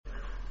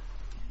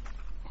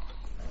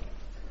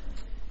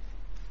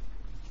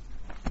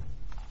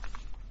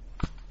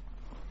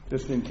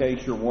Just in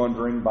case you're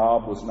wondering,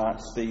 Bob was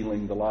not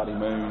stealing the Lottie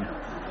Moon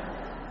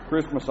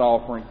Christmas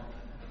offering.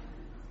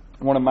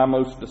 One of my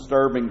most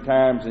disturbing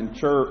times in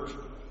church,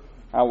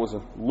 I was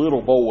a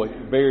little boy,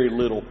 very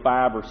little,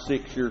 5 or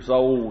 6 years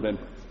old, and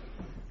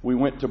we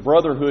went to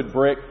Brotherhood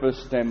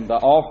breakfast, and the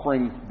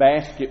offering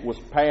basket was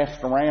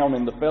passed around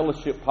in the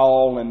fellowship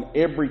hall, and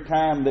every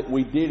time that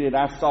we did it,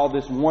 I saw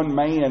this one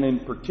man in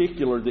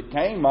particular that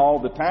came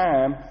all the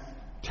time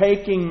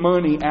taking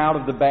money out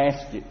of the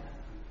basket.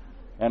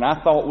 And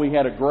I thought we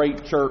had a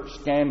great church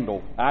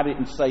scandal. I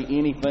didn't say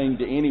anything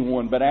to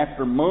anyone, but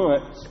after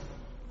months,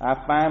 I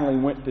finally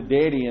went to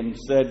Daddy and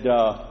said,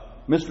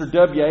 Mr.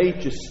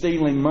 W.H. is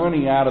stealing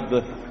money out of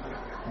the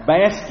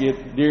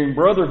basket during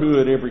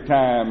Brotherhood every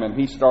time. And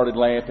he started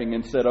laughing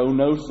and said, oh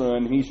no,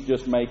 son, he's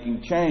just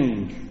making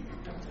change.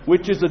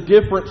 Which is a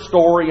different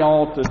story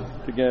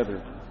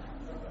altogether.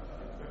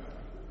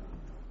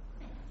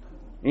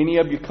 Any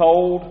of you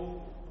cold?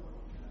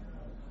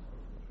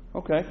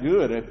 Okay,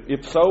 good.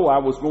 If so, I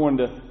was going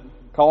to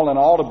call an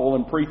audible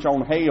and preach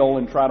on hell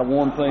and try to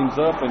warm things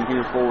up in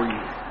here for you.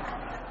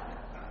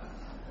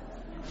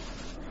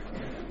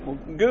 Well,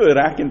 good.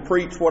 I can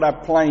preach what I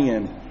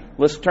planned.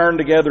 Let's turn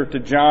together to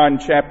John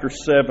chapter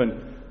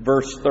 7,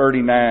 verse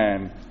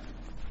 39.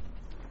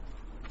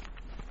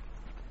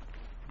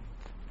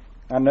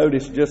 I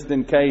noticed, just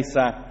in case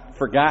I've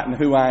forgotten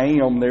who I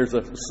am, there's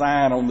a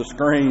sign on the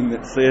screen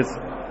that says,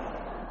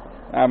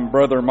 I'm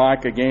Brother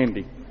Micah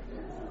Gandy.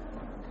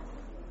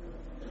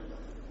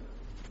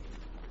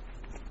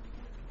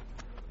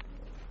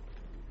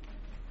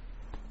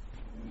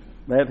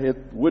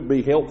 That would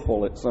be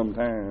helpful at some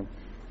time.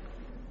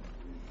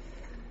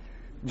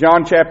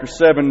 John chapter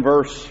 7,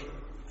 verse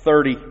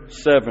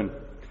 37.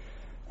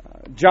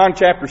 John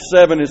chapter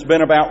 7 has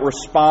been about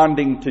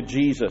responding to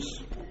Jesus.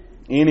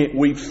 In it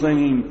we've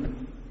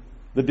seen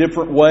the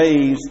different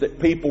ways that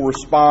people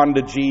respond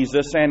to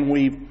Jesus, and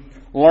we've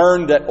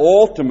learned that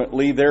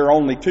ultimately there are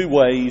only two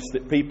ways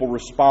that people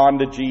respond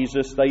to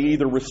Jesus. They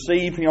either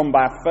receive Him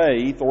by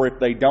faith, or if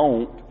they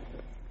don't,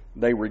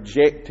 they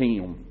reject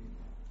Him.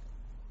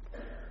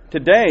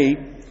 Today,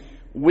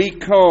 we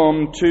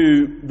come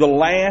to the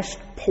last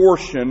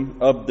portion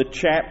of the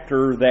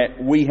chapter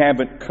that we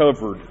haven't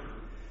covered.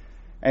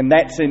 And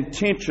that's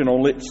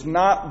intentional. It's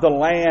not the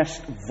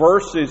last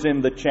verses in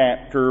the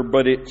chapter,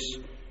 but it's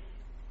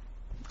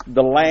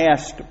the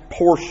last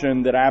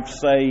portion that I've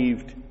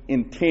saved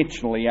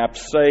intentionally. I've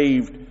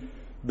saved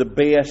the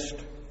best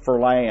for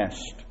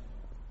last.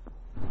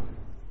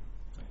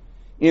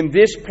 In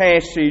this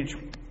passage,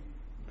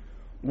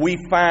 we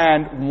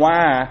find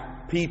why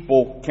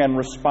people can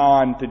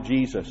respond to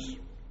Jesus.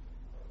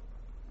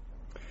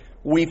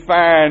 We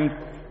find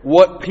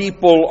what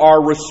people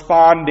are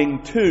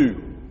responding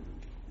to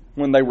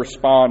when they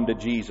respond to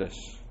Jesus.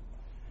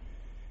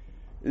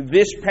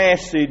 This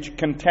passage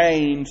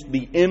contains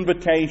the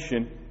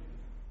invitation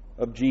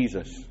of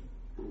Jesus.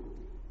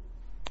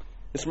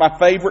 It's my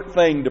favorite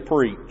thing to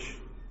preach.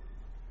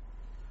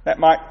 That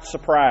might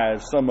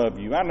surprise some of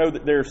you. I know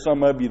that there are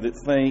some of you that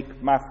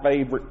think my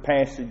favorite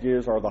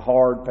passages are the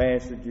hard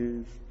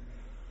passages,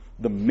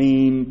 the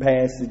mean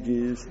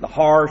passages, the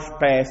harsh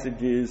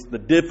passages, the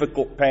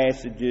difficult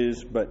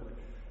passages, but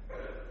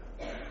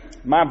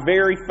my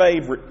very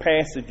favorite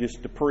passages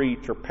to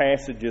preach are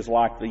passages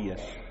like this.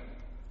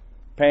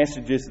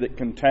 Passages that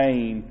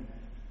contain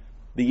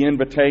the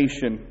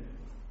invitation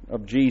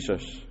of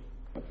Jesus.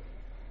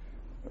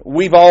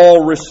 We've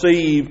all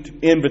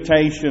received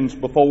invitations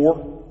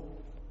before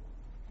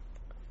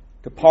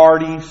to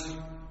parties,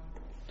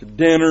 to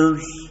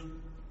dinners,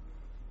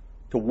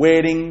 to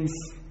weddings,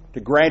 to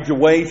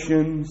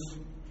graduations,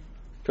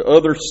 to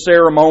other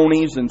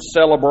ceremonies and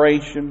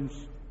celebrations.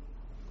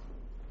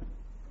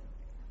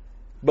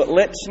 But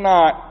let's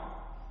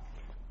not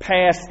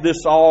pass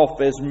this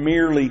off as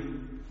merely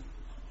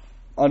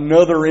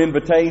another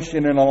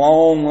invitation in a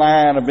long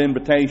line of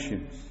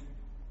invitations.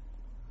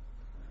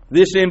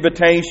 This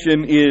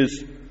invitation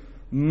is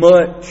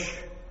much,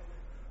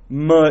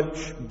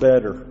 much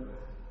better.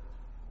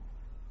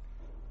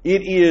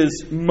 It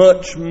is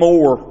much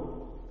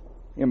more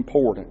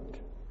important.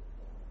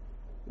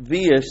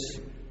 This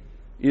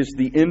is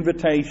the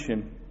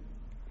invitation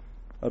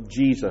of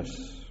Jesus.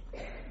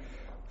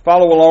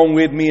 Follow along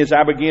with me as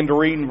I begin to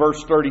read in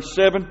verse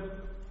 37.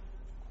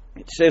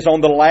 It says,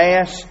 on the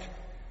last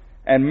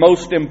and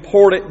most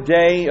important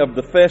day of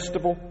the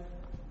festival,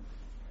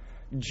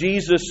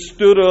 Jesus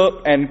stood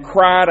up and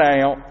cried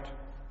out,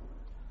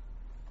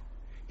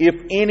 if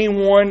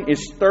anyone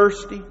is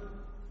thirsty,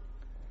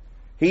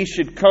 he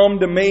should come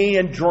to me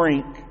and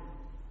drink.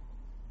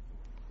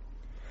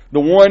 The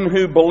one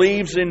who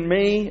believes in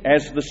me,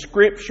 as the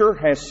Scripture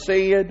has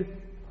said,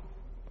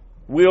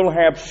 will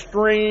have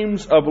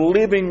streams of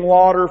living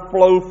water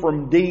flow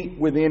from deep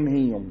within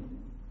him.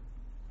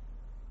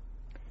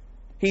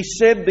 He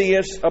said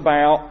this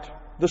about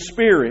the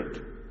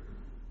Spirit.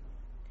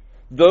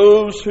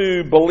 Those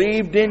who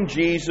believed in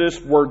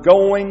Jesus were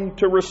going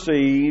to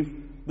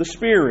receive the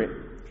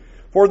Spirit,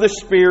 for the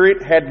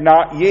Spirit had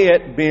not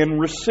yet been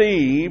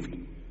received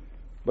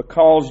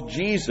because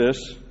Jesus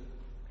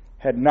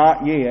had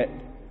not yet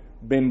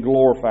been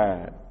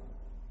glorified.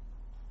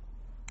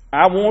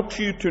 I want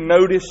you to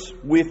notice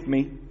with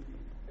me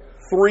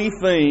three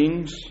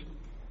things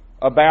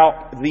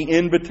about the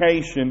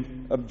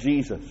invitation of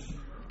Jesus.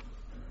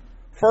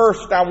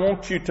 First, I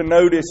want you to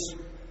notice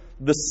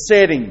the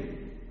setting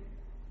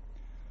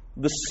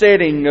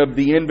of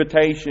the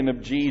invitation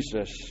of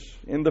Jesus.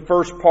 In the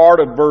first part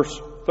of verse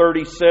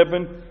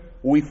 37,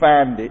 we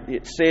find it.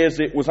 It says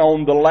it was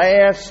on the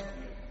last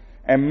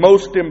and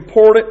most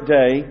important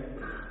day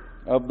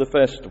of the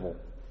festival.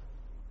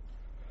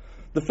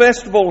 The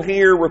festival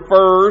here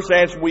refers,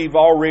 as we've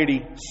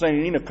already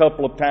seen a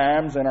couple of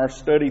times in our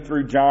study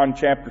through John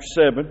chapter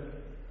 7,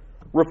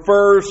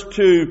 refers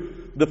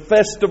to the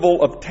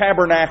Festival of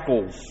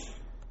Tabernacles,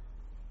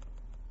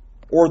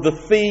 or the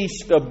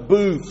Feast of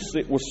Booths,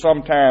 it was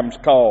sometimes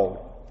called.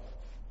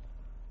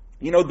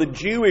 You know, the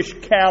Jewish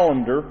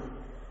calendar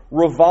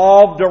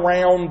revolved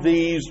around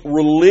these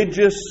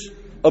religious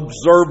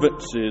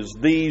observances,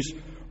 these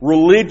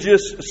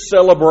religious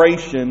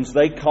celebrations.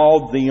 They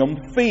called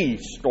them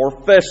feasts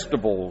or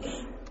festivals.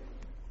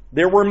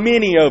 There were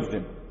many of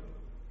them.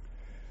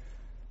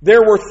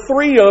 There were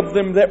three of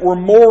them that were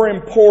more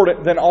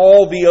important than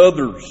all the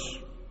others.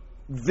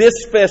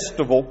 This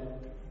festival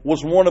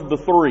was one of the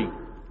three.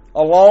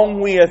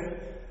 Along with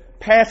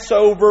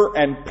Passover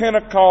and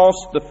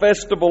Pentecost, the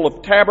Festival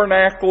of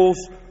Tabernacles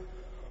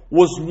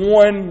was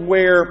one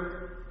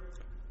where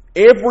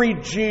every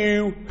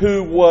Jew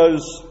who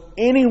was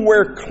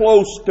anywhere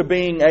close to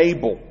being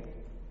able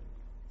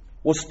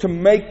was to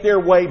make their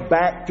way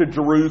back to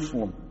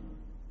Jerusalem.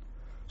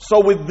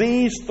 So with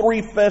these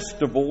three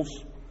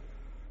festivals,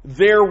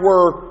 there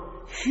were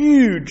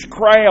huge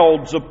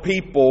crowds of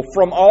people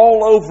from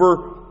all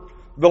over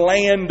the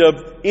land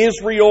of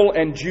Israel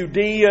and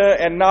Judea,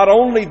 and not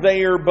only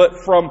there,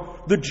 but from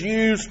the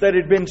Jews that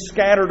had been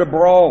scattered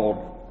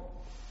abroad.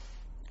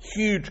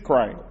 Huge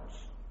crowds.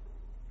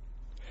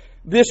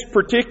 This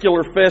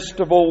particular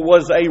festival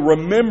was a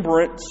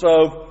remembrance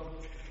of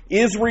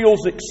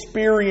Israel's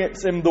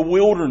experience in the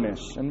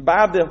wilderness. And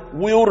by the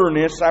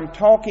wilderness, I'm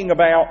talking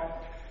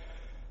about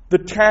the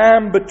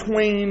time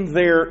between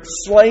their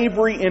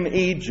slavery in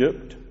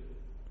Egypt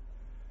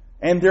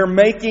and their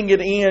making it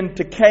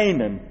into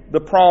Canaan, the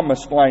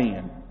promised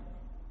land.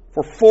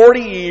 For 40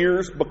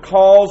 years,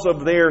 because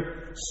of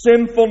their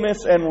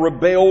sinfulness and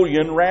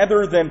rebellion,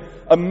 rather than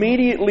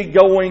immediately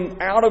going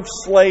out of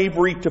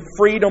slavery to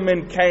freedom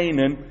in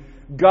Canaan,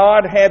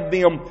 God had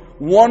them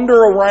wander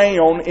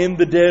around in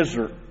the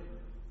desert.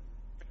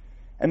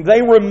 And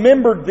they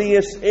remembered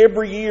this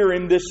every year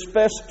in this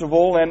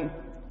festival, and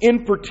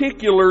in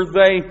particular,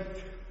 they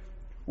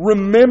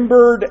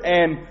remembered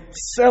and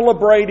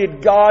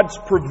celebrated God's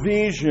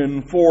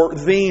provision for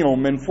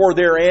them and for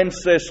their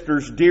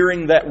ancestors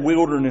during that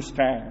wilderness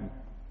time.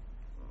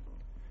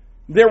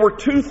 There were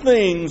two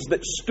things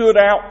that stood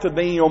out to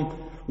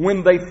them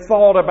when they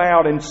thought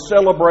about and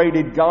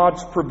celebrated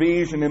God's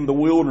provision in the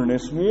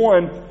wilderness.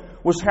 One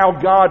was how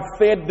God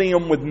fed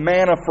them with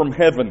manna from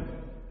heaven.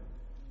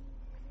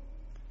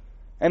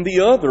 And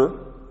the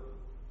other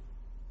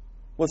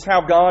was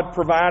how God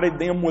provided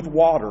them with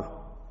water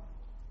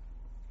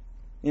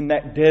in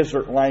that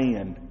desert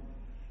land.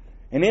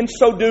 And in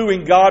so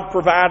doing, God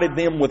provided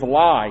them with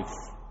life.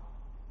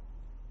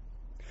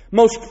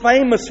 Most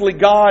famously,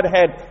 God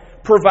had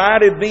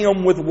provided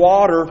them with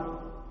water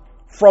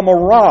from a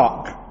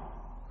rock.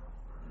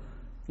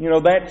 You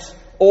know, that's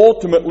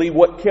ultimately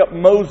what kept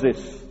Moses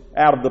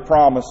out of the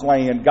promised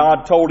land.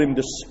 God told him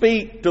to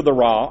speak to the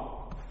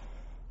rock,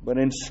 but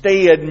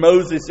instead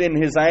Moses in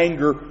his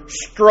anger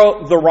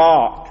struck the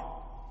rock.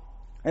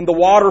 And the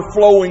water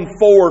flowing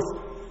forth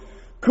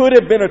could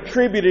have been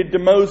attributed to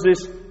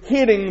Moses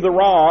hitting the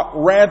rock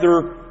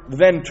rather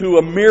than to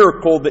a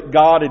miracle that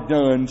God had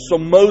done. So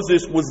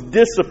Moses was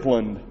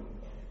disciplined,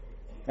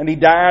 and he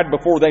died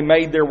before they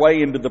made their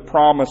way into the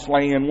promised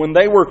land. When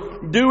they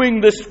were doing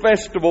this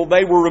festival,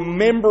 they were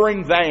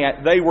remembering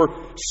that. They were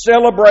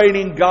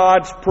celebrating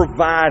God's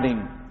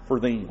providing for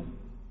them.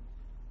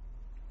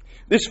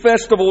 This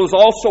festival is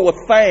also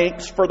a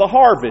thanks for the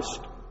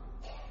harvest,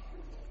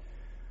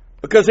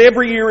 because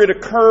every year it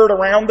occurred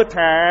around the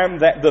time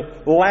that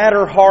the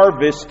latter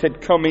harvest had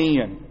come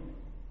in.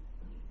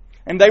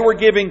 And they were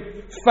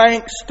giving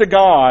thanks to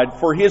God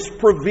for His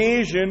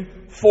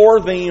provision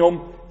for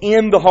them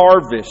in the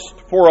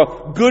harvest, for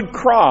a good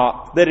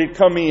crop that had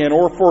come in,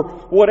 or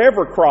for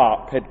whatever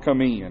crop had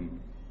come in.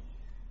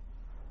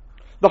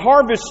 The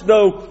harvest,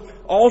 though,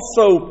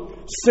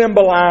 also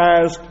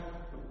symbolized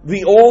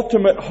the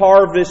ultimate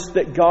harvest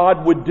that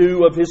God would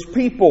do of His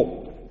people.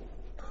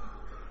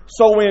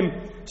 So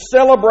in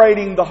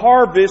celebrating the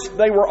harvest,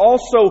 they were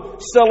also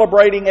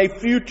celebrating a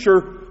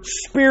future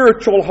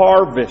spiritual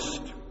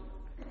harvest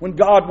when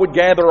God would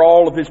gather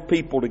all of His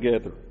people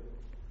together.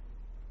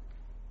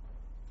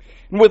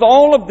 And with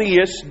all of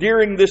this,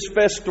 during this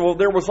festival,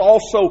 there was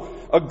also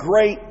a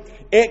great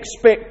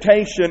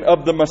expectation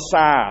of the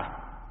Messiah.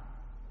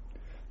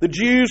 The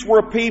Jews were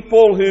a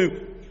people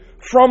who,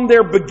 from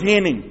their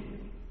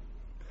beginning,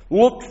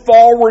 looked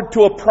forward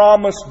to a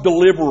promised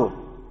deliverer,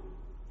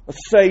 a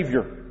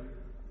Savior.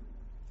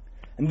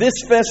 And this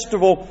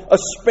festival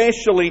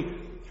especially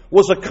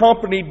was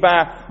accompanied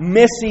by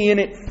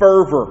messianic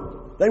fervor.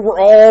 They were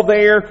all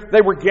there.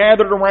 They were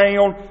gathered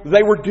around.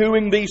 They were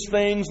doing these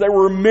things. They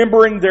were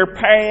remembering their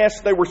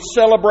past. They were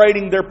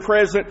celebrating their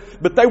present.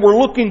 But they were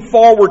looking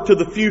forward to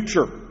the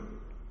future.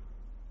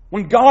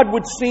 When God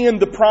would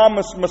send the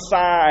promised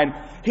Messiah, and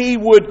He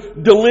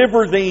would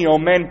deliver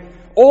them, and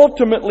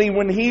ultimately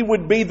when He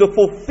would be the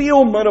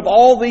fulfillment of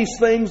all these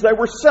things they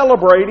were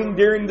celebrating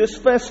during this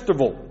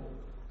festival.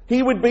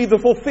 He would be the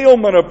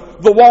fulfillment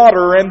of the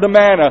water and the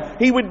manna.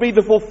 He would be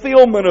the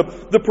fulfillment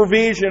of the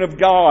provision of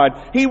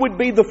God. He would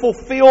be the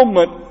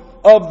fulfillment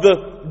of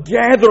the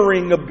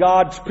gathering of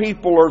God's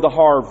people or the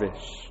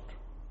harvest.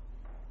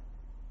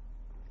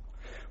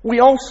 We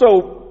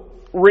also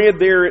read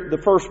there at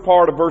the first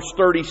part of verse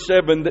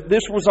 37 that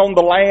this was on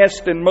the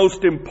last and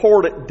most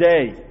important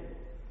day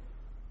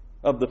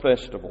of the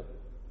festival.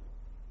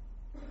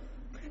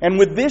 And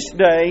with this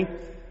day,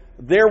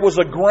 there was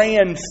a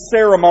grand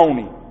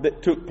ceremony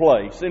that took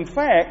place. In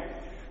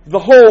fact, the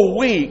whole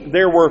week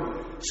there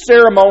were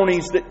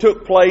ceremonies that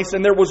took place,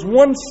 and there was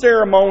one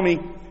ceremony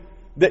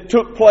that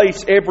took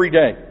place every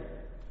day.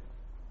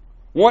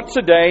 Once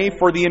a day,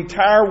 for the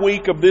entire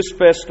week of this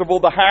festival,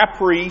 the high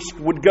priest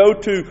would go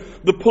to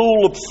the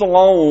pool of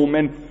Siloam,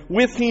 and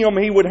with him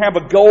he would have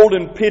a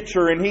golden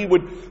pitcher, and he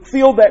would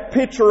fill that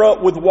pitcher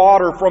up with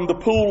water from the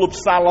pool of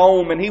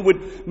Siloam, and he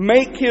would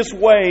make his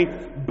way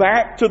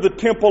back to the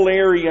temple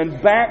area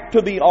and back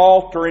to the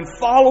altar, and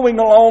following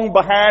along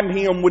behind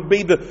him would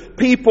be the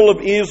people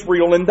of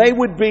Israel, and they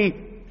would be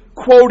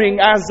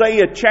quoting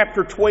Isaiah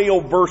chapter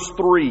 12 verse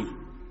 3,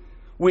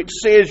 which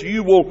says,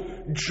 "You will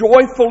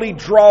joyfully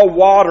draw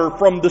water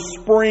from the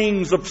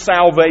springs of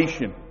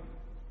salvation."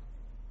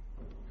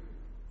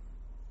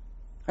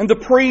 And the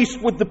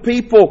priest with the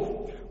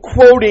people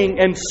quoting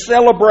and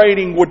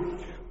celebrating would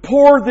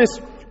pour this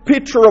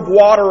pitcher of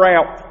water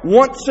out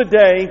once a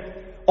day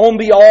on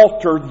the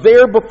altar,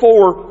 there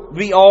before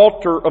the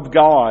altar of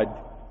God.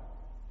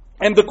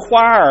 And the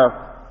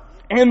choir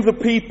and the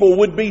people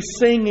would be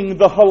singing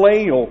the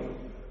Hallel,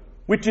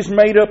 which is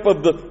made up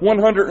of the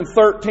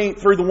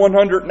 113th through the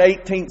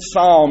 118th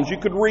Psalms. You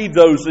could read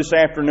those this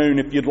afternoon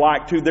if you'd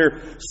like to.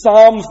 They're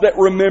Psalms that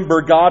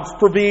remember God's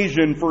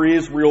provision for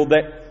Israel,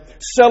 that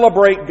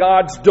celebrate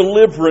God's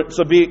deliverance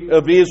of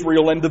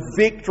Israel and the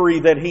victory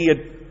that He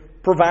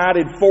had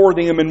provided for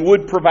them and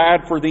would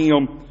provide for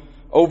them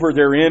over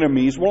their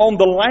enemies. Well, on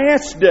the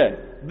last day,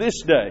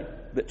 this day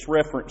that's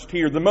referenced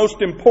here, the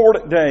most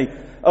important day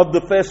of the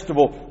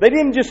festival, they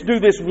didn't just do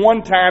this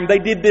one time, they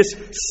did this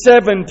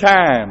 7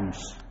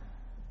 times.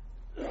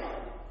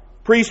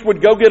 Priest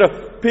would go get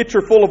a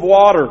pitcher full of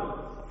water.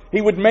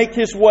 He would make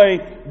his way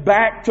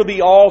back to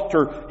the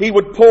altar. He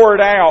would pour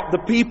it out.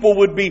 The people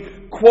would be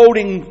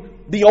quoting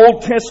the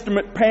Old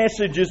Testament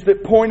passages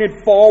that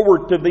pointed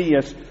forward to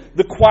this.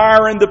 The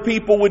choir and the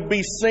people would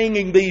be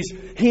singing these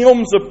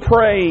hymns of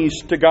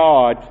praise to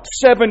God.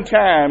 7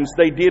 times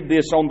they did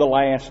this on the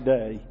last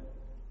day.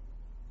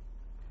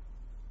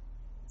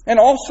 And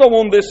also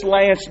on this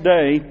last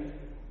day,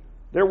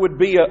 there would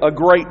be a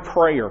great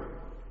prayer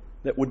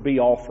that would be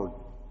offered.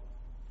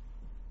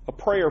 A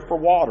prayer for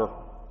water.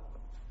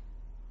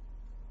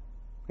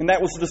 And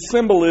that was the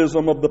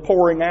symbolism of the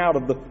pouring out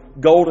of the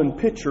golden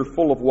pitcher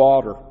full of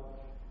water.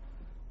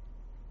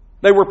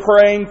 They were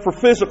praying for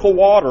physical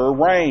water,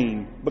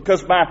 rain,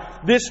 because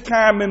by this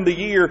time in the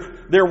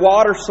year, their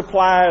water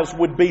supplies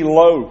would be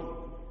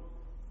low.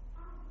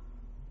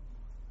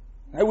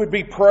 They would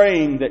be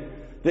praying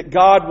that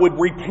God would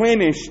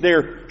replenish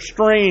their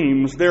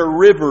streams, their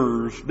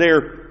rivers,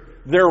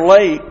 their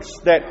lakes,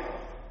 that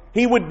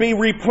He would be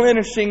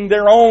replenishing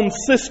their own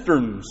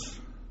cisterns.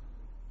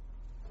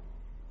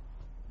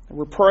 They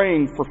were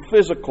praying for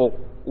physical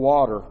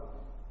water.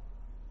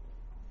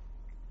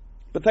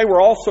 But they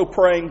were also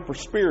praying for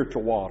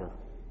spiritual water.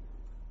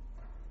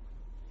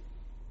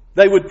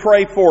 They would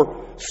pray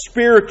for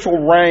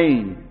spiritual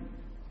rain,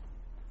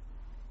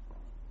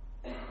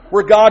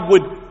 where God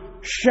would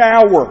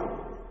shower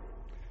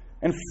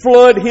and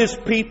flood His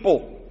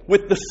people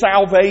with the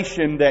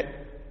salvation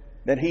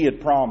that He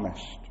had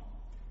promised.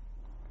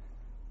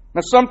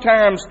 Now,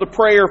 sometimes the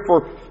prayer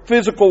for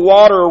physical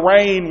water or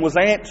rain was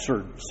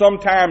answered.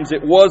 Sometimes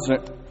it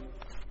wasn't.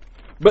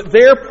 But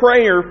their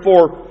prayer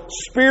for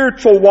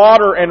spiritual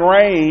water and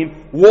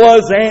rain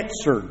was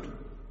answered.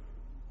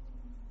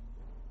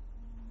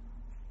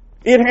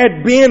 It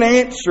had been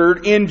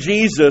answered in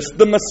Jesus.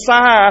 The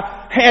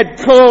Messiah had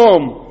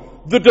come.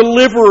 The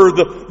deliverer,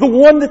 the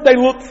one that they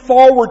looked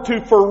forward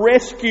to for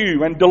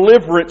rescue and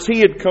deliverance, He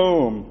had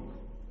come.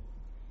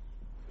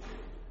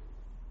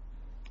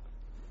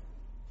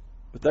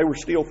 But they were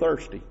still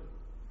thirsty.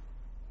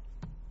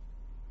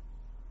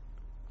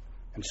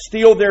 And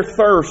still their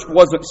thirst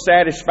wasn't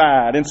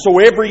satisfied. And so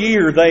every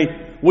year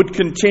they would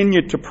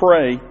continue to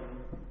pray,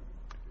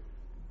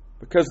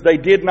 because they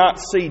did not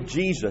see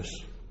Jesus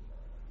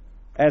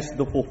as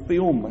the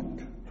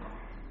fulfillment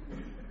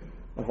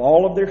of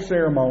all of their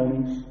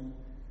ceremonies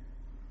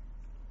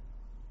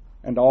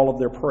and all of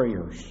their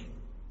prayers.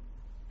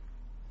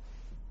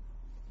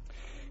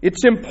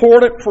 It's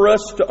important for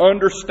us to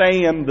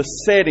understand the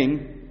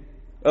setting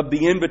of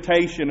the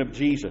invitation of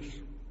Jesus.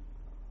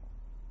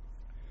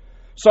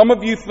 Some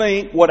of you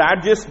think what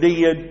I just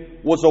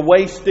did was a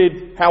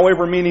wasted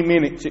however many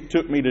minutes it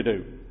took me to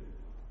do.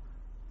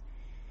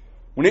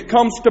 When it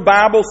comes to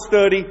Bible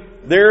study,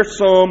 there are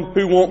some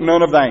who want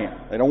none of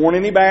that. They don't want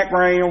any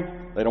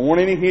background. They don't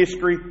want any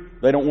history.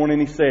 They don't want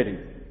any setting.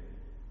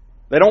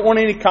 They don't want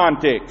any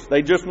context.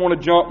 They just want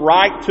to jump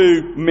right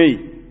to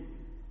me.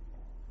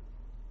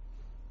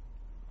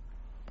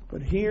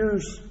 But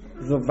here's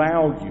the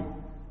value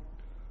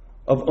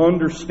of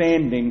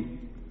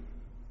understanding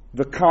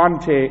the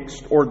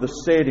context or the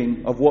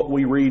setting of what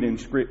we read in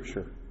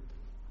Scripture.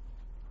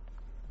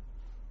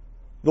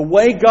 The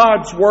way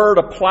God's Word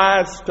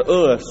applies to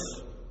us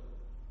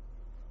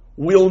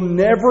will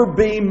never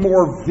be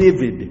more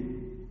vivid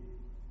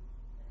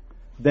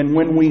than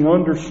when we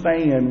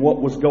understand what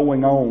was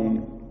going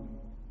on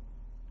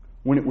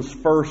when it was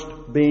first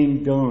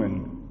being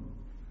done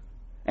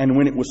and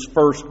when it was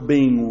first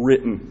being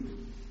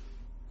written.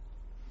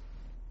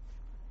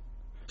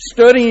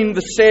 Studying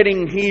the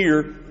setting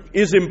here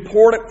is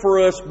important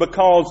for us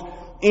because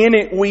in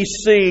it we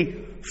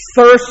see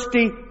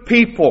thirsty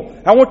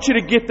people. I want you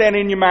to get that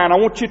in your mind. I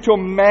want you to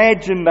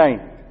imagine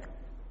that.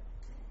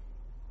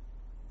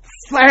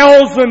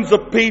 Thousands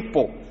of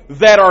people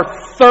that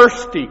are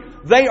thirsty.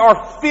 They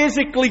are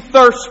physically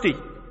thirsty.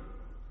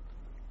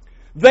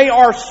 They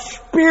are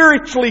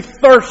spiritually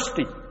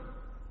thirsty.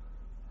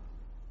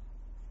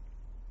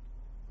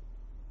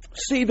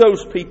 See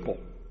those people.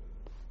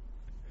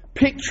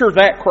 Picture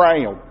that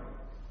crowd.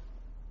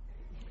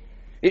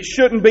 It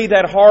shouldn't be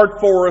that hard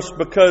for us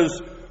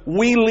because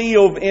we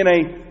live in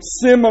a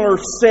similar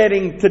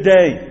setting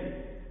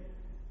today.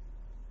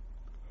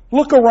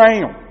 Look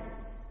around.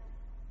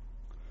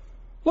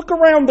 Look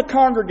around the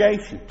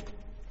congregation.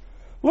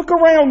 Look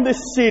around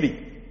this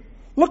city.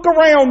 Look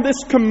around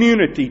this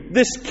community,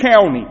 this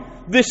county,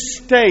 this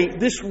state,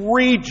 this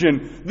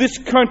region, this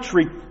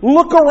country.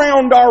 Look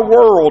around our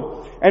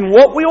world, and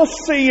what we'll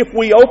see if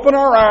we open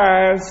our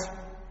eyes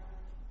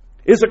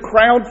is a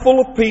crowd full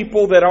of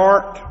people that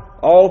aren't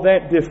all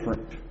that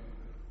different.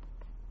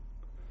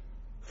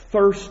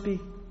 Thirsty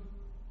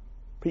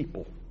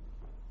people.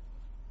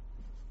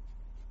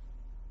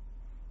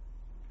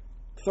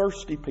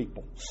 Thirsty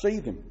people. See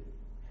them.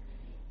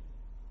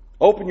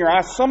 Open your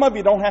eyes. Some of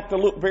you don't have to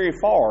look very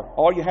far.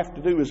 All you have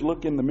to do is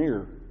look in the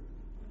mirror.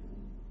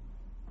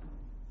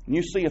 And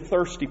you see a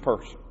thirsty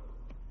person.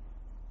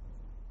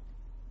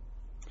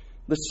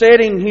 The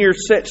setting here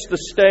sets the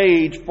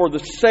stage for the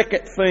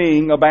second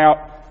thing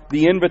about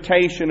the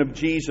invitation of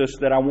Jesus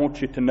that I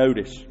want you to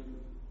notice.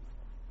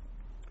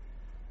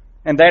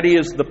 And that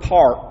is the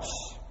parts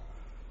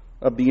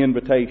of the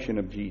invitation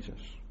of Jesus.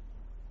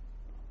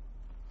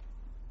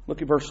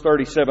 Look at verse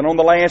 37. On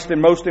the last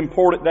and most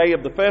important day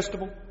of the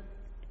festival,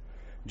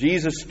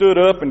 Jesus stood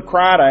up and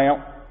cried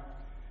out,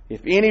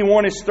 "If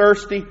anyone is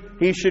thirsty,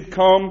 he should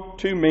come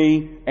to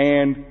me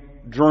and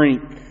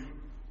drink."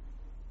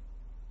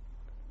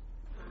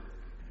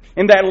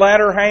 In that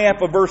latter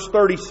half of verse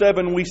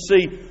 37, we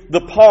see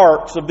the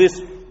parts of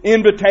this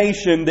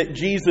invitation that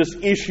Jesus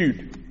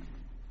issued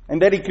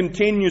and that He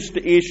continues to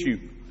issue.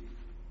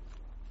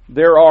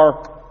 There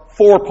are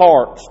 4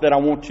 parts that I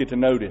want you to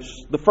notice.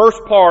 The first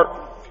part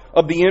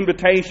of the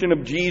invitation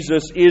of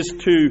Jesus is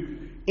to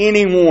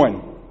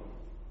anyone.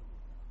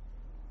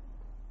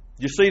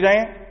 You see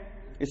that?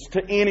 It's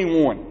to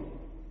anyone.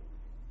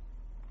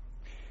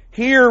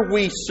 Here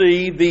we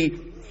see the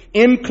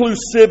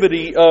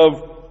inclusivity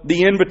of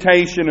the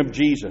invitation of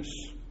Jesus.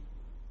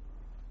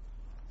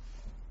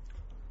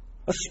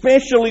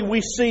 Especially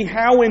we see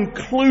how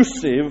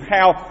inclusive,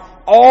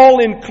 how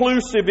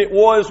all-inclusive it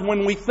was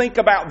when we think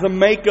about the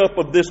makeup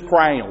of this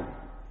crowd.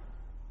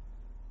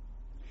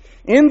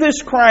 In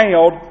this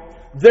crowd,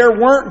 there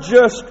weren't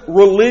just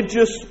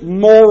religious,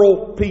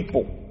 moral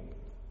people.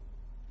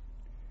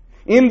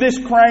 In this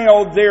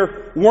crowd,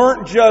 there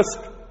weren't just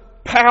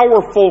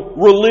powerful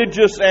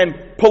religious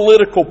and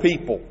political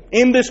people.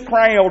 In this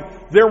crowd,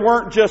 there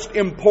weren't just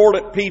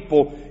important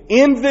people.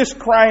 In this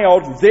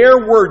crowd, there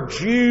were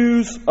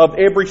Jews of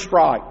every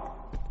stripe.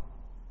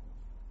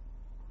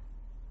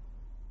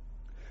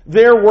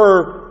 There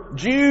were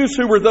Jews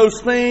who were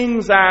those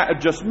things I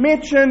just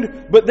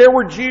mentioned, but there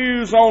were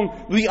Jews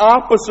on the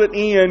opposite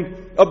end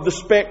of the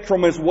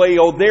spectrum as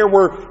well. There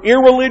were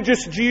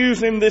irreligious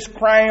Jews in this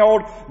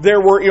crowd.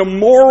 There were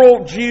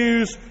immoral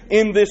Jews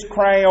in this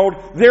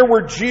crowd. There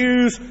were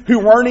Jews who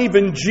weren't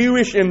even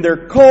Jewish in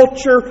their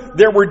culture.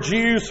 There were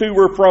Jews who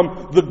were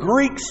from the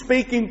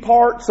Greek-speaking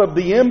parts of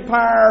the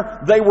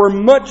empire. They were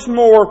much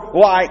more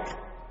like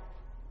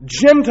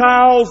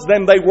Gentiles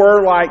than they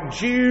were like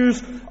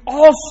Jews.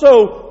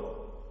 Also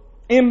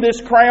in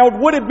this crowd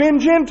would have been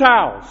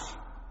Gentiles.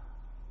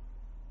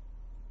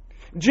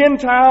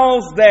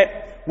 Gentiles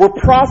that were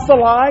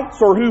proselytes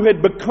or who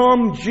had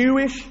become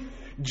Jewish.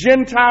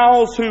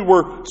 Gentiles who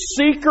were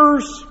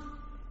seekers,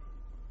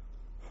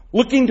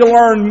 looking to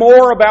learn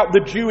more about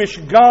the Jewish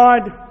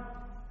God,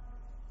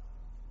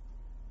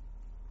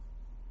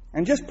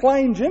 and just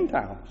plain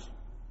Gentiles.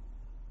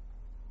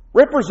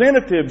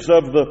 Representatives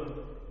of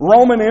the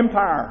Roman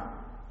Empire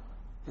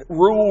that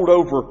ruled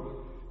over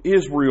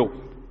Israel.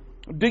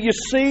 Do you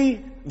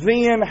see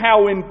then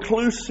how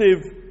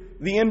inclusive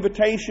the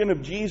invitation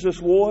of Jesus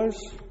was?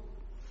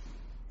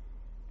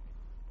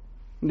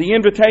 The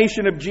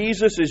invitation of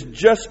Jesus is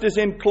just as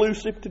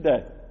inclusive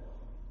today.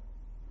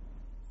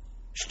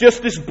 It's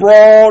just as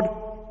broad.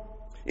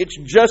 It's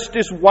just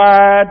as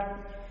wide.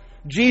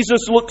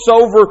 Jesus looks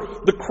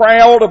over the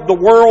crowd of the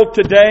world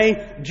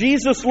today.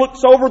 Jesus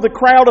looks over the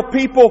crowd of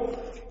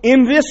people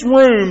in this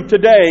room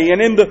today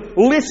and in the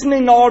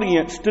listening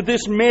audience to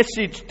this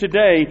message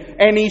today,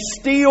 and He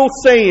still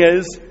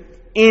says,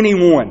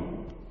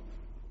 anyone.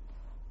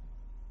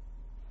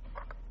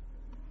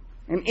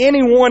 And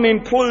anyone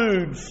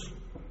includes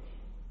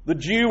the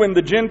Jew and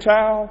the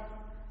Gentile,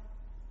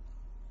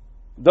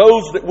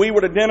 those that we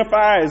would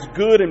identify as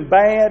good and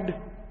bad,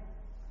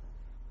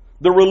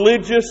 the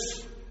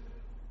religious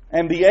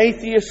and the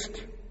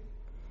atheist,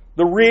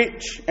 the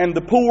rich and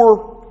the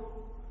poor,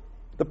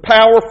 the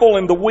powerful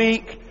and the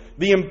weak,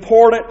 the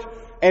important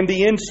and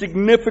the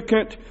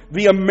insignificant,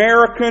 the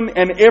American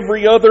and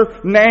every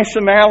other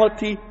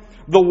nationality,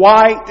 the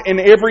white and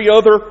every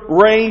other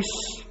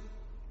race.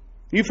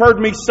 You've heard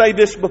me say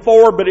this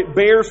before, but it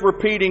bears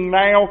repeating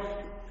now.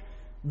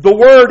 The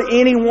word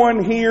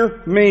anyone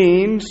here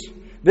means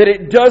that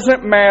it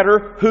doesn't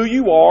matter who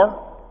you are.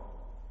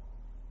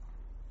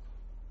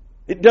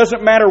 It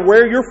doesn't matter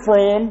where you're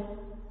from.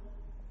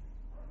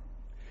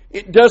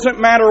 It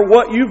doesn't matter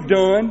what you've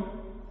done.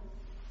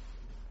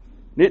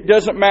 It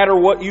doesn't matter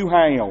what you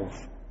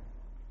have.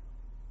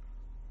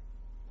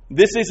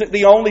 This isn't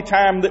the only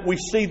time that we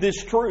see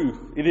this truth.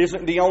 It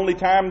isn't the only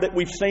time that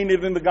we've seen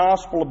it in the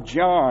Gospel of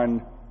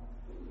John.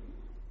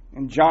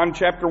 In John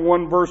chapter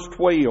 1 verse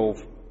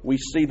 12, we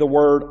see the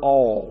word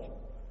all.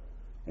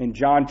 In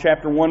John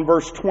chapter 1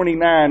 verse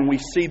 29, we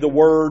see the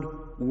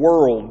word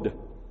world.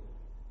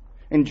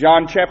 In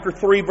John chapter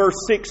 3 verse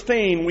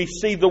 16, we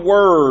see the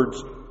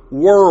words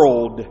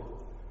world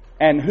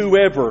and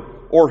whoever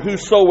or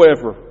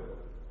whosoever.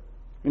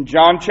 In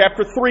John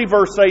chapter 3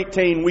 verse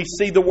 18, we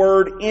see the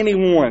word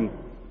anyone.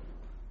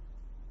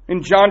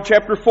 In John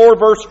chapter 4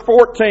 verse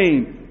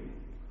 14,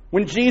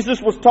 when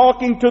Jesus was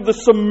talking to the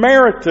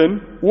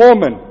Samaritan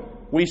woman,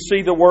 we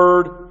see the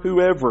word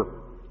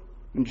whoever.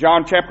 In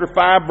John chapter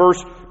 5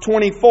 verse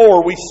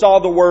 24, we saw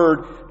the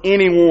word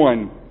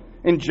anyone.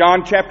 In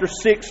John chapter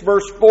 6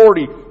 verse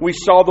 40, we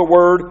saw the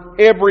word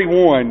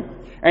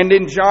everyone. And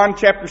in John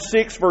chapter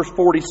 6 verse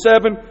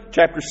 47,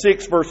 chapter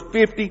 6 verse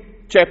 50,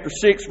 chapter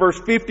 6 verse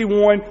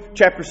 51,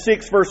 chapter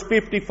 6 verse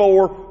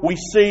 54, we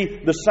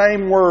see the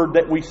same word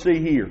that we see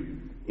here.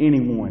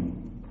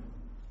 Anyone.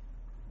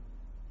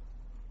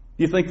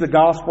 You think the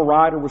gospel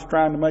writer was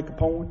trying to make a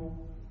point?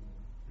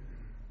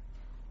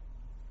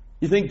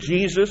 You think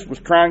Jesus was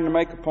trying to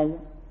make a point?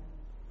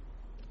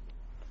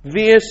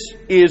 This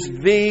is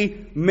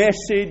the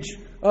message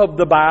of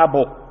the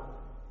Bible.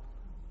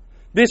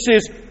 This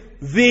is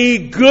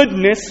the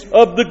goodness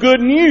of the good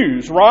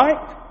news,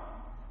 right?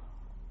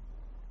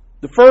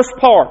 The first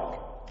part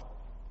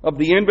of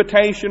the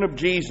invitation of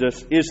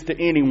Jesus is to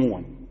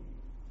anyone.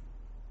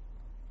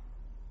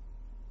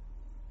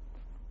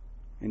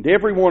 And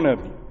every one of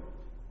you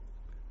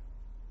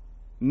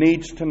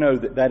needs to know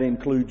that that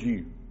includes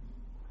you.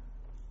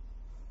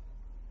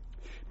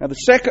 Now, the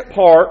second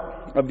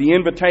part of the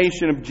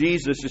invitation of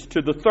Jesus is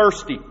to the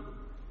thirsty.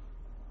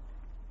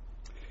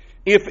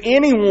 If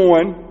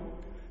anyone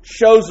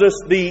shows us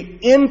the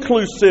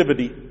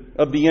inclusivity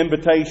of the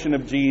invitation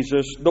of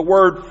Jesus, the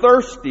word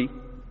thirsty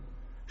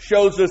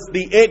shows us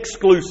the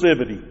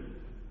exclusivity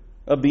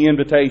of the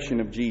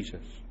invitation of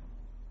Jesus.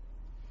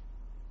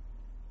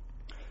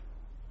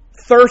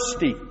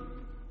 Thirsty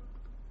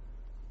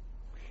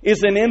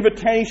is an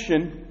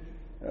invitation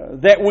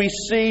that we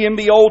see in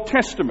the Old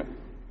Testament.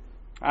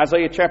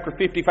 Isaiah chapter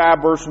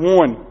 55 verse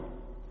 1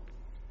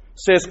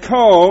 says,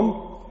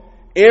 "Come,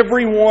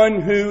 everyone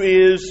who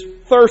is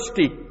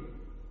thirsty,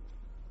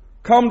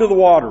 come to the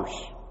waters.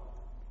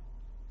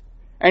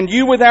 And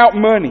you without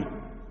money,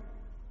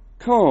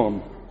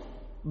 come,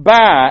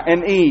 buy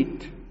and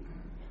eat.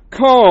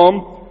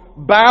 Come,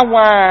 buy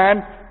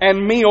wine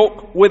and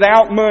milk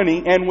without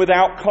money and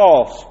without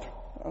cost."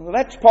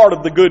 That's part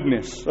of the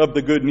goodness of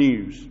the good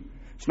news.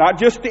 It's not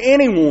just to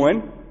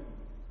anyone,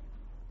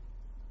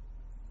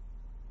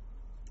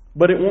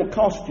 but it won't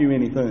cost you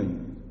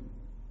anything.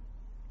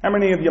 How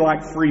many of you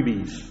like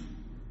freebies?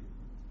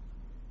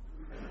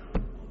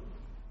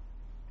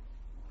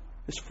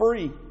 It's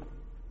free.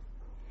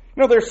 You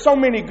know, there's so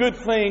many good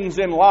things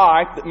in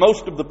life that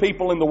most of the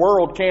people in the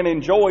world can't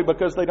enjoy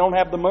because they don't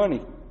have the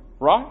money,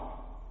 right?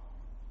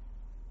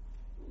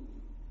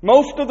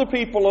 Most of the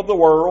people of the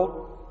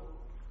world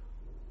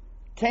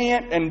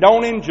can't and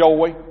don't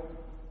enjoy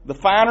the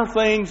finer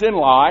things in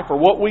life, or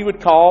what we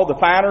would call the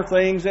finer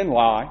things in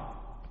life,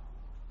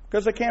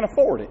 because they can't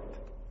afford it.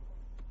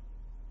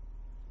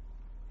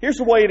 Here's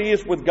the way it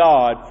is with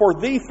God. For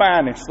the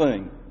finest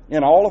thing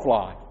in all of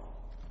life,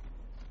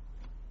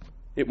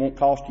 it won't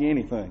cost you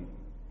anything.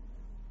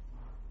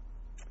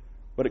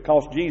 But it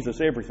cost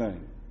Jesus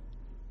everything.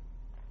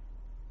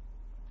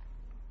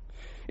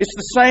 It's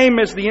the same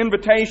as the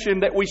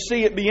invitation that we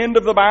see at the end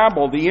of the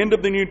Bible, the end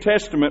of the New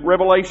Testament,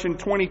 Revelation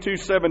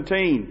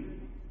 22:17.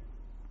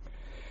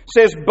 It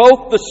says,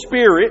 both the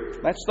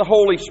Spirit, that's the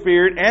Holy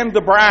Spirit, and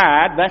the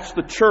bride, that's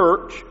the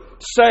church,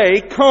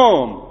 say,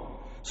 come.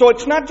 So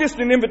it's not just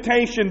an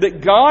invitation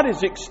that God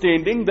is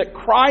extending, that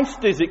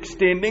Christ is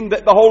extending,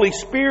 that the Holy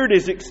Spirit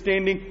is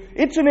extending.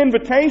 It's an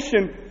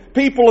invitation,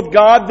 people of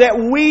God, that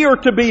we are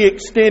to be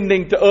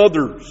extending to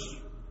others.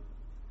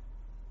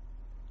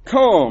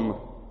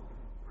 Come.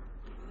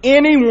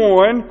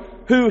 Anyone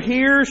who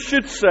hears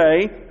should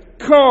say,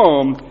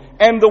 come.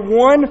 And the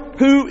one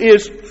who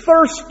is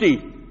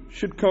thirsty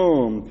should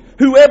come.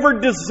 Whoever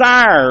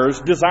desires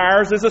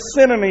is a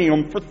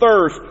synonym for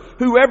thirst.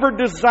 Whoever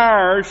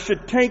desires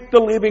should take the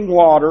living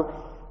water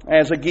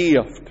as a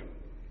gift.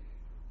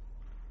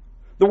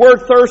 The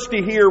word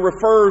thirsty here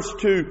refers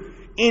to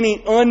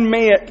any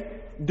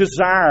unmet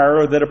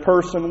desire that a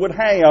person would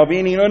have,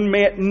 any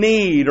unmet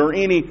need or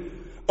any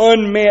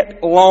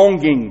unmet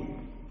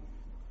longing.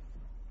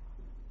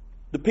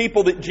 The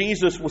people that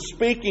Jesus was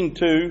speaking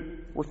to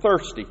were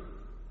thirsty.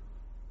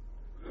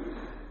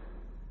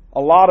 A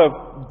lot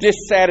of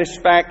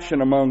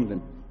dissatisfaction among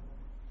them.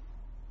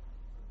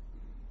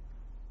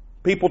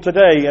 People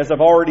today, as I've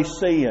already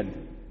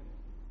said,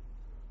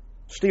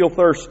 still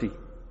thirsty.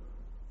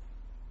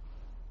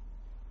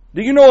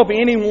 Do you know of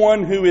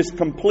anyone who is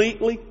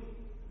completely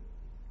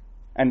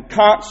and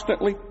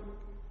constantly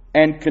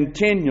and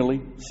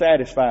continually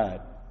satisfied?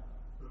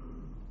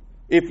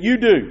 If you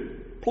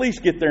do, please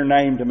get their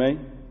name to me.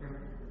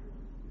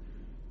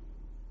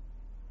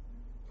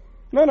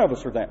 None of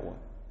us are that way.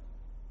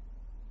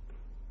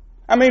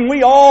 I mean,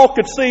 we all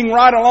could sing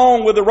right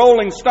along with the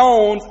Rolling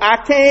Stones, I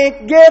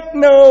can't get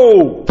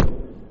no.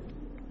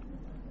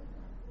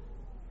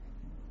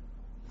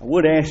 I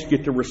would ask you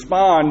to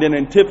respond in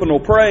antiphonal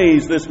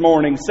praise this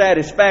morning,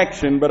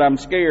 satisfaction, but I'm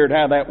scared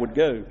how that would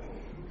go.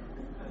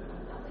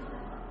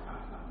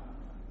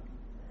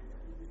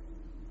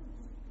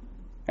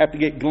 Have to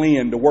get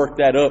Glenn to work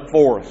that up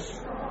for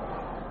us.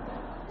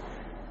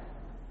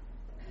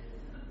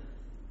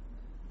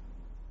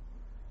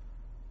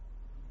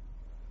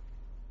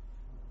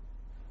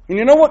 And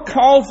you know what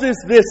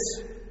causes this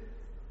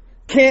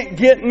can't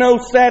get no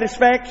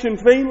satisfaction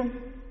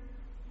feeling?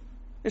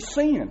 It's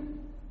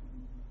sin.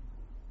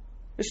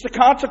 It's the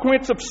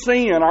consequence of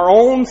sin, our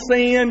own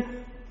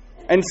sin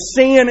and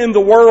sin in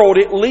the world.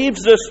 It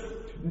leaves us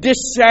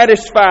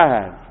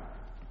dissatisfied,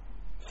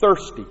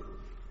 thirsty.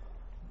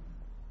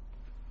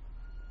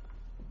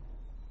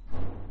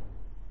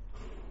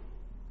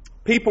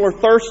 People are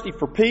thirsty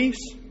for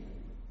peace.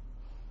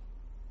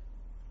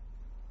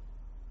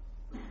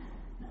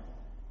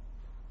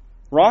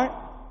 Right?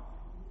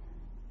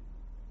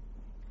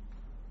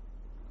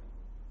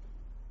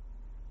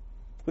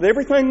 With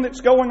everything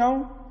that's going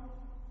on,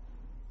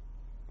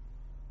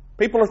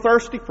 people are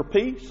thirsty for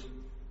peace.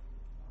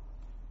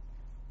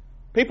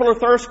 People are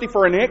thirsty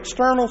for an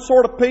external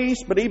sort of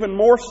peace, but even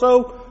more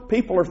so,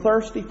 people are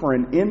thirsty for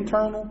an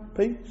internal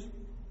peace.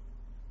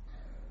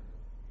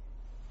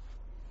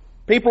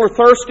 People are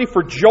thirsty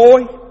for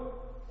joy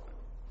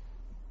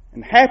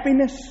and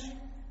happiness.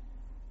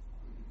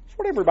 That's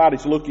what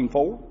everybody's looking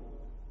for.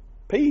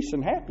 Peace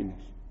and happiness.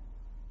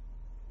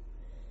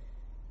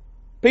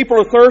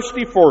 People are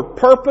thirsty for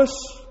purpose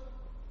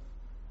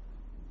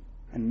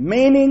and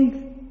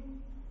meaning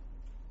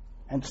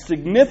and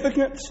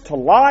significance to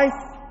life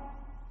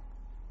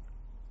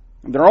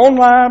and their own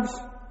lives.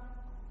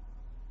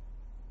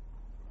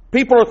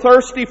 People are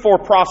thirsty for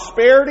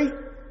prosperity.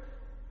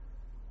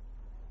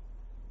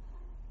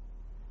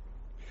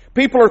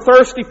 People are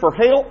thirsty for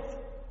health.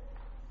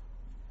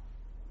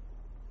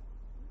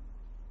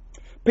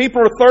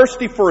 People are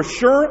thirsty for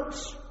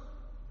assurance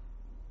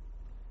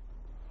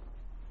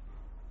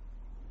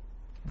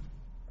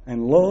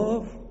and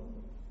love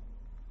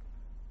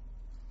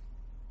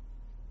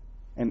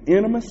and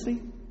intimacy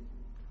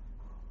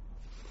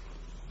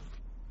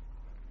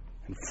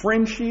and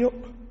friendship,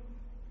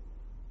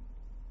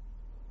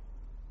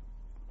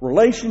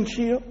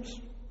 relationships.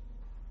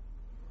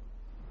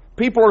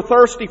 People are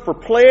thirsty for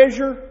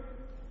pleasure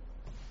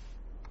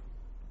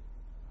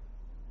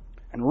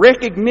and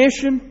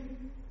recognition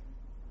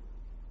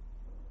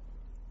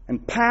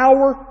and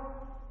power.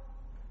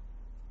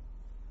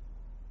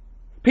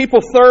 People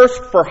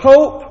thirst for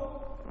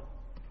hope,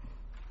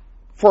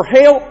 for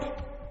help,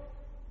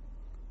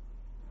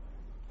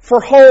 for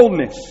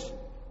wholeness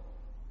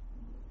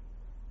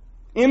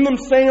in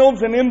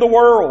themselves and in the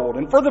world,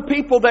 and for the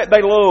people that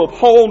they love,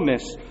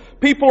 wholeness.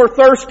 People are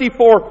thirsty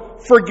for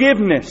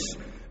forgiveness.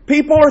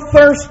 People are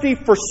thirsty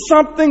for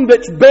something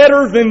that's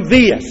better than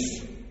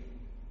this.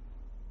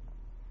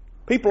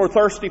 People are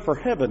thirsty for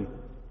heaven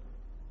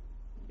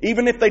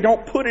Even if they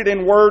don't put it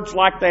in words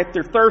like that,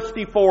 they're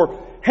thirsty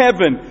for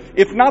heaven.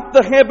 If not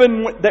the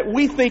heaven that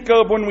we think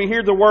of when we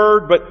hear the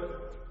word, but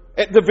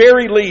at the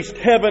very least,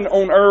 heaven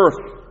on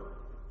earth.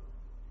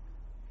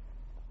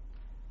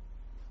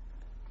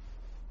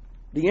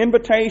 The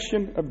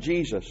invitation of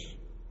Jesus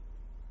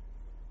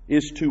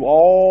is to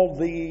all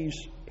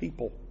these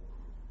people.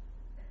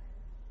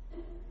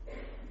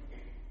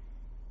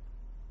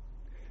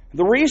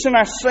 The reason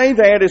I say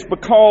that is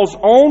because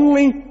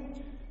only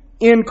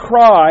in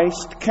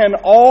Christ can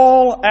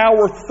all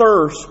our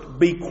thirst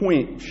be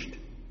quenched.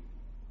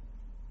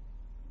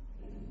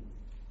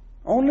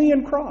 Only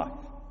in Christ.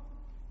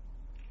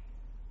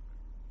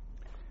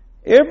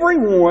 Every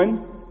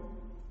one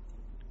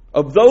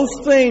of those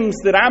things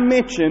that I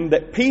mentioned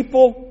that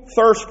people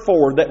thirst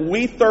for, that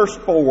we thirst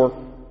for,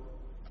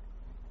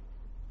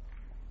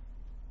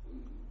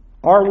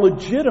 are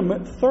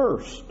legitimate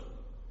thirst.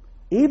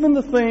 Even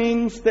the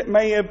things that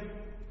may have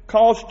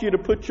caused you to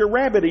put your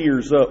rabbit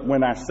ears up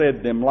when I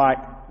said them, like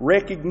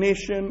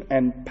recognition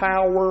and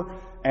power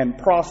and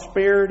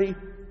prosperity.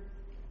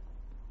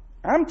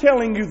 I'm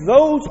telling you,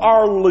 those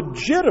are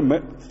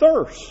legitimate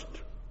thirst.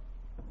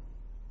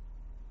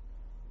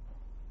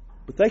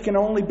 But they can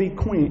only be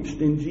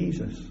quenched in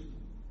Jesus.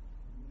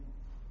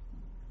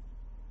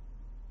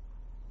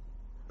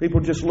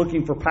 People just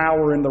looking for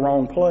power in the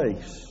wrong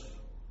place.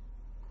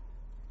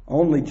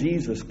 Only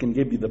Jesus can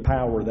give you the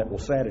power that will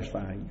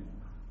satisfy you.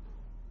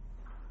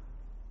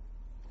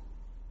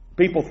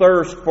 People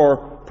thirst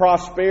for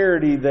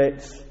prosperity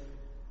that's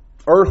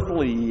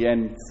earthly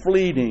and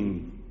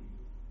fleeting.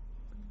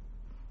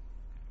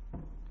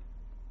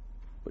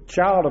 But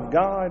child of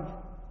God,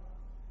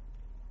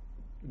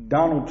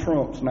 Donald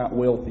Trump's not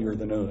wealthier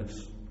than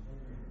us.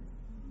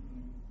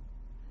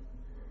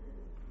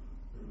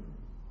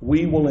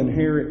 We will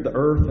inherit the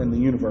earth and the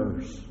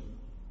universe.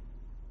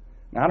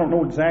 Now, I don't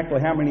know exactly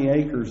how many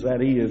acres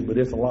that is, but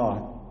it's a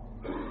lot.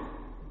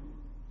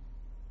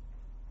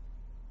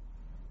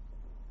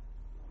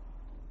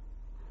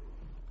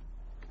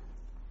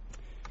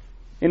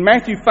 In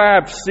Matthew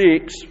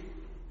 5:6,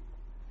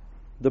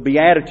 the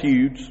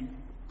Beatitudes,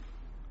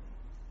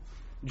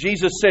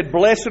 Jesus said,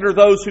 "Blessed are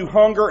those who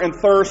hunger and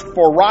thirst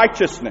for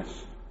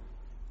righteousness,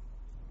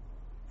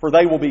 for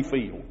they will be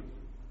filled."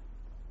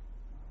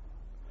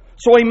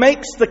 So he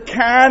makes the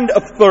kind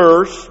of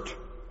thirst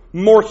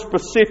more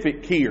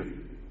specific here.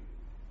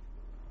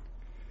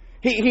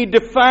 He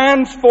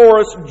defines for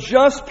us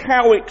just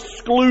how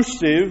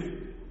exclusive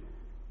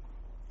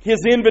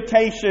his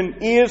invitation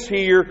is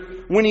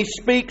here when he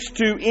speaks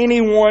to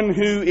anyone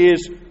who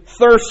is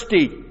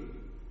thirsty.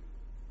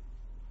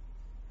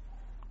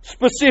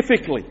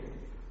 Specifically,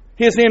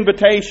 his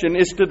invitation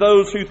is to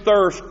those who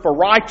thirst for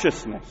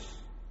righteousness.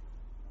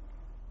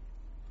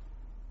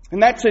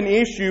 And that's an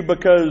issue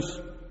because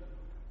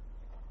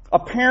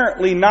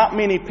apparently not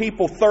many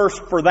people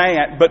thirst for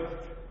that. But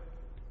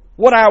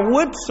what I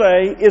would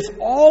say is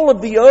all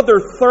of the other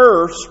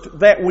thirst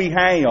that we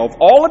have,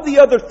 all of the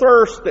other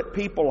thirst that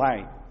people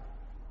have,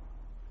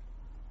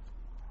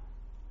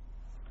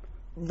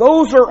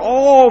 those are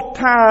all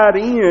tied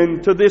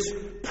in to this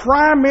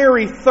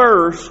primary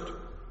thirst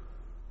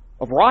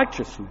of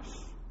righteousness.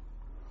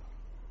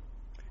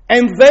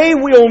 And they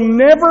will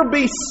never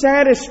be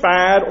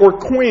satisfied or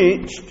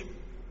quenched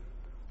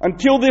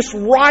until this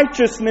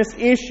righteousness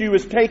issue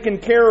is taken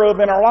care of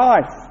in our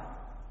life.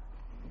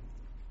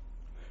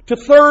 To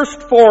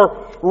thirst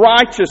for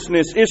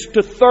righteousness is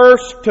to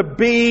thirst to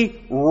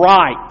be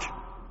right.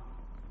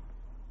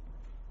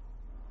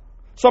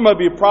 Some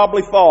of you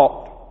probably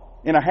thought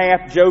in a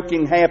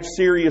half-joking,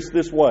 half-serious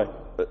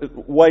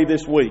way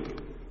this week,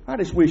 I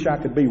just wish I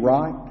could be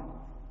right.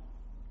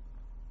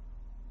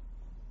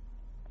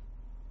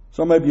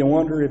 Some of you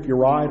wonder if you're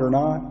right or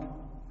not.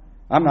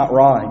 I'm not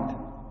right.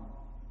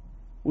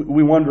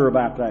 We wonder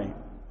about that.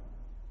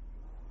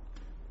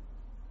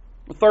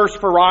 The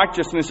thirst for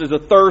righteousness is a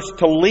thirst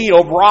to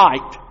live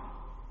right.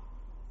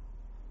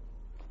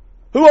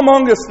 Who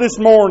among us this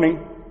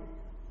morning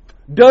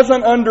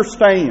doesn't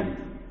understand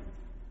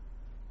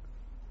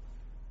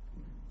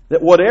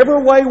that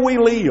whatever way we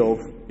live,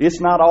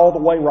 it's not all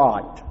the way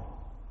right?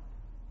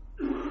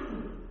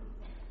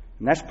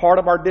 And that's part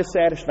of our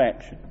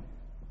dissatisfaction.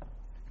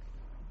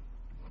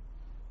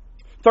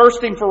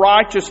 Thirsting for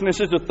righteousness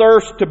is a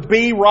thirst to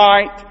be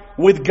right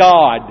with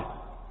God.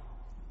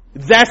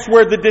 That's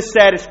where the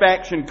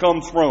dissatisfaction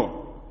comes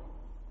from.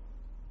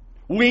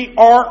 We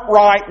aren't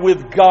right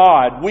with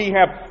God. We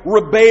have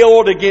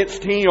rebelled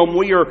against Him.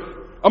 We are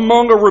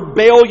among a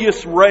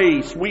rebellious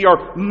race. We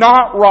are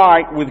not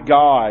right with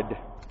God.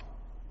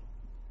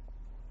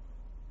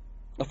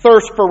 A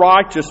thirst for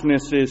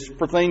righteousness is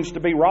for things to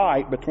be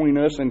right between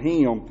us and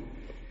Him.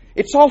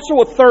 It's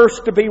also a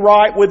thirst to be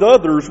right with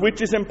others, which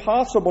is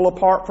impossible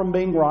apart from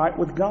being right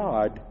with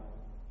God.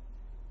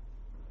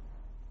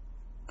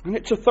 And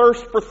it's a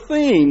thirst for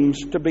things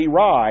to be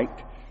right.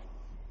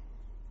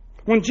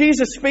 When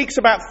Jesus speaks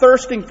about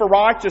thirsting for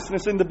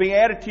righteousness in the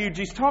Beatitudes,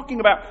 He's talking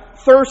about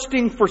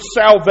thirsting for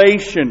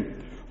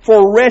salvation,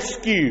 for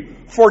rescue,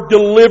 for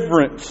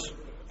deliverance,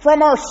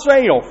 from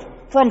ourselves,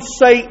 from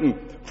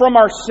Satan, from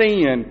our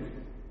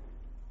sin,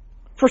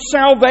 for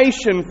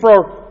salvation,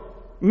 for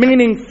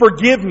meaning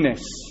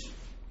forgiveness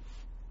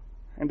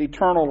and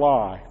eternal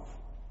life.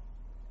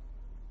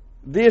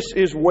 This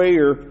is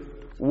where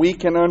we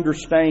can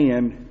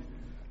understand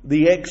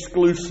the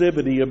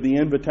exclusivity of the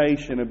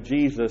invitation of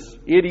Jesus.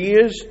 It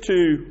is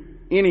to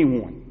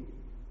anyone.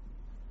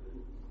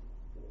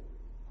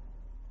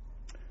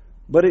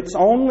 But it's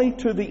only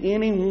to the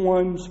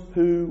anyones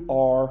who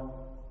are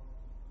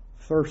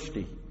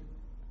thirsty.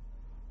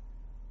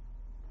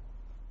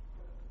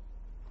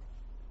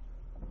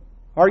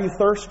 Are you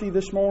thirsty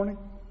this morning?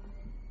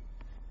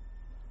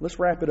 Let's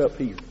wrap it up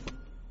here.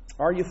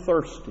 Are you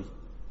thirsty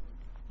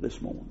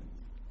this morning?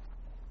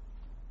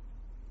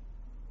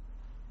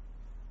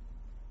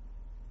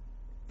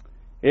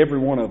 Every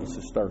one of us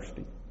is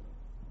thirsty.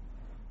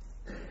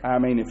 I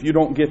mean, if you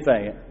don't get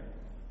that,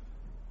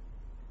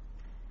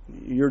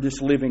 you're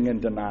just living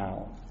in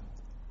denial.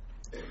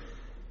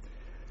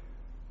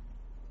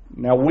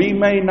 Now, we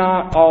may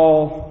not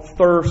all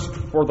thirst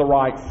for the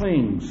right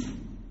things,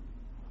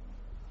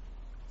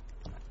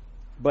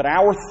 but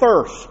our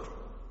thirst,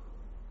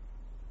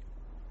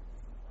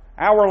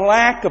 our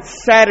lack of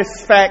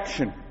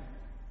satisfaction,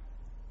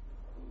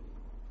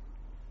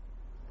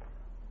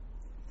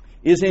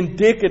 is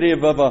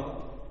indicative of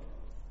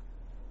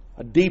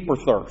a deeper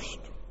thirst.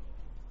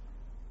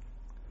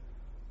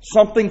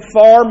 Something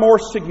far more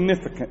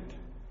significant.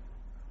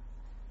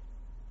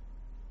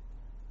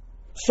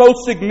 So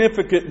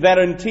significant that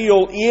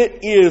until it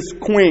is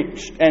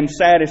quenched and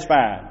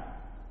satisfied,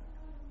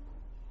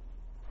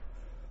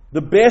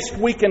 the best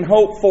we can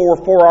hope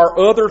for our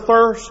other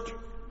thirst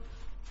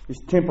is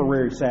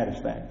temporary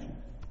satisfaction.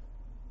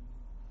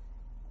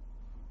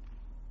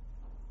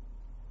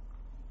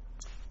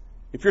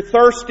 If you're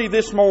thirsty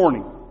this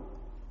morning,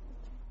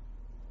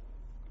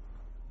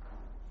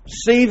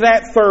 see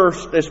that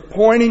thirst as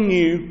pointing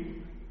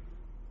you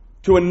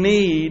to a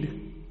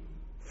need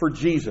for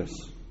Jesus.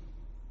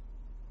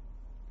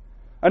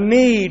 A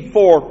need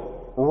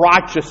for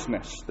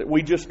righteousness that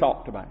we just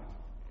talked about.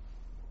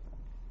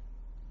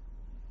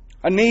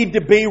 A need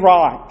to be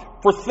right,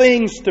 for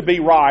things to be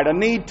right. A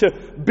need to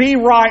be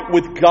right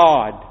with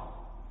God.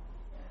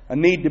 A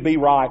need to be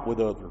right with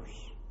others.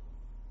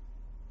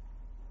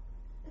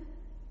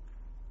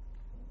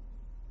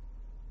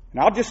 And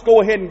I'll just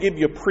go ahead and give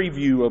you a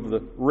preview of the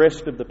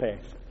rest of the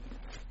passage.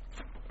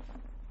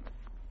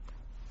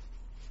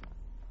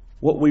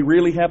 What we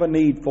really have a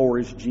need for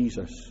is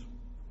Jesus.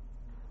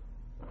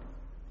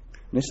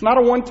 And it's not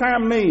a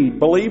one-time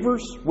need.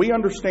 Believers, we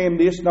understand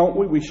this, don't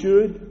we? We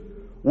should.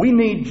 We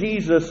need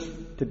Jesus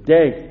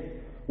today.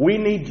 We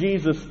need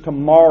Jesus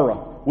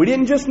tomorrow. We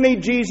didn't just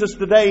need Jesus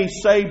today, He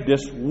saved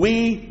us.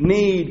 We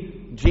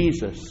need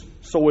Jesus.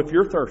 So if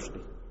you're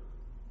thirsty,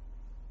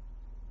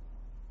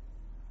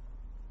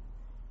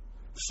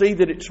 see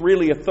that it's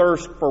really a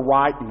thirst for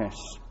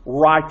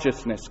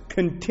righteousness,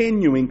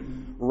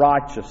 continuing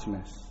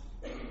righteousness.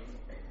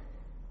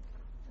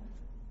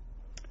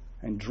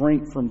 And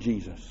drink from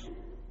Jesus.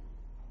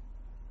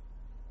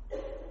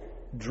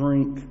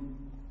 Drink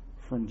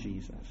from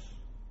Jesus.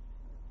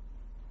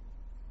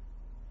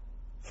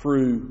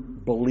 Through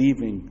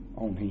believing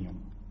on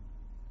Him.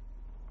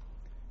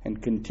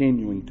 And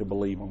continuing to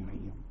believe on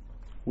Him.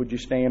 Would you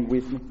stand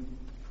with me?